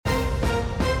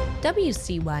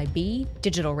WCYB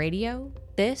Digital Radio,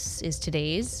 this is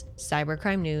today's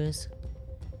Cybercrime News.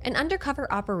 An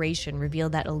undercover operation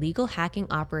revealed that illegal hacking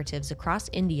operatives across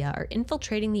India are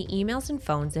infiltrating the emails and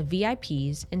phones of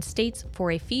VIPs in states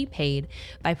for a fee paid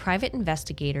by private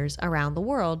investigators around the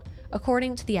world,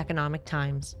 according to the Economic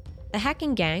Times. The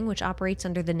hacking gang, which operates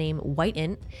under the name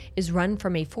White-Int, is run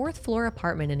from a fourth-floor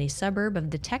apartment in a suburb of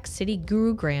the tech city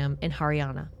Gurugram in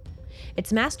Haryana.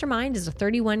 Its mastermind is a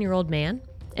 31-year-old man,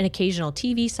 an occasional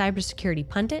TV cybersecurity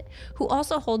pundit who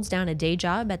also holds down a day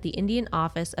job at the Indian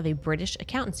office of a British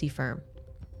accountancy firm.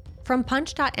 From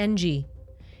Punch.ng,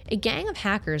 a gang of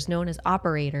hackers known as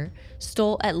Operator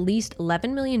stole at least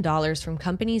 $11 million from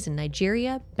companies in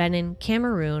Nigeria, Benin,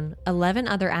 Cameroon, 11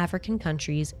 other African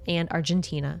countries, and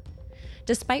Argentina.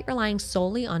 Despite relying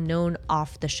solely on known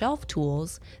off-the-shelf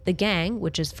tools, the gang,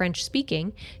 which is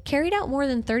French-speaking, carried out more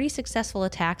than 30 successful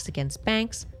attacks against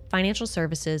banks, financial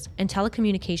services, and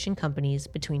telecommunication companies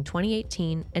between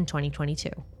 2018 and 2022.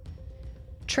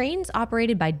 Trains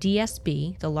operated by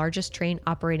DSB, the largest train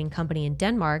operating company in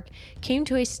Denmark, came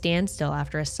to a standstill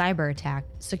after a cyber attack,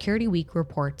 Security Week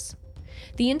reports.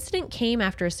 The incident came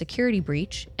after a security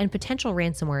breach and potential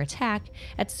ransomware attack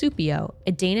at Supio,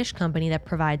 a Danish company that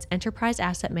provides enterprise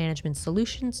asset management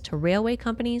solutions to railway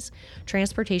companies,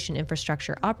 transportation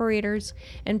infrastructure operators,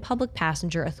 and public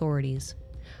passenger authorities.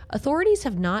 Authorities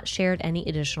have not shared any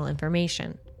additional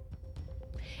information.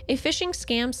 A phishing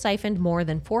scam siphoned more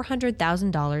than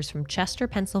 $400,000 from Chester,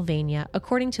 Pennsylvania,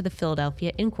 according to the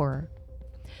Philadelphia Inquirer.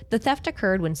 The theft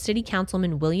occurred when City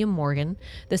Councilman William Morgan,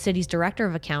 the city's director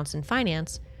of accounts and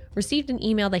finance, received an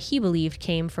email that he believed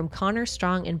came from Connor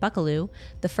Strong and Buckaloo,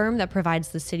 the firm that provides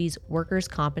the city's workers'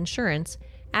 comp insurance,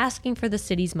 asking for the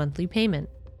city's monthly payment.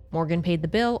 Morgan paid the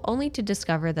bill only to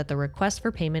discover that the request for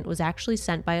payment was actually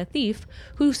sent by a thief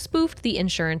who spoofed the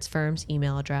insurance firm's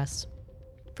email address.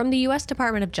 From the U.S.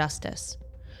 Department of Justice,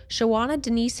 Shawana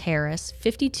Denise Harris,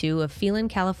 52, of Phelan,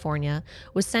 California,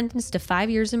 was sentenced to 5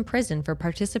 years in prison for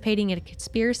participating in a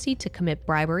conspiracy to commit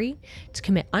bribery, to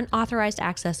commit unauthorized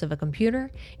access of a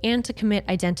computer, and to commit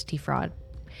identity fraud.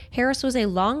 Harris was a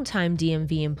longtime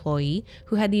DMV employee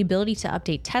who had the ability to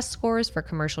update test scores for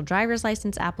commercial driver's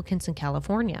license applicants in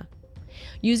California.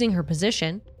 Using her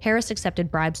position, Harris accepted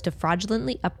bribes to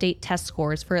fraudulently update test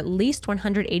scores for at least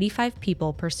 185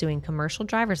 people pursuing commercial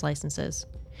driver's licenses.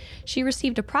 She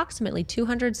received approximately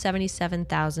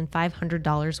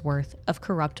 $277,500 worth of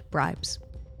corrupt bribes.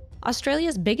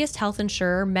 Australia's biggest health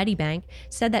insurer, Medibank,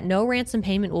 said that no ransom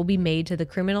payment will be made to the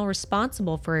criminal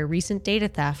responsible for a recent data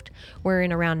theft,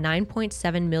 wherein around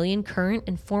 9.7 million current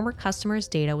and former customers'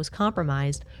 data was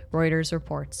compromised, Reuters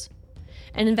reports.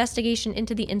 An investigation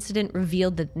into the incident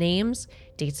revealed that names,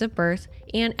 dates of birth,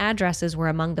 and addresses were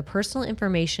among the personal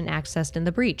information accessed in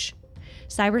the breach.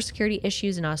 Cybersecurity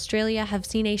issues in Australia have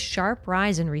seen a sharp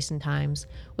rise in recent times,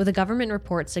 with a government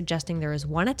report suggesting there is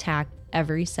one attack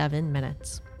every 7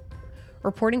 minutes.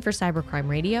 Reporting for Cybercrime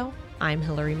Radio, I'm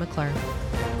Hillary McClure.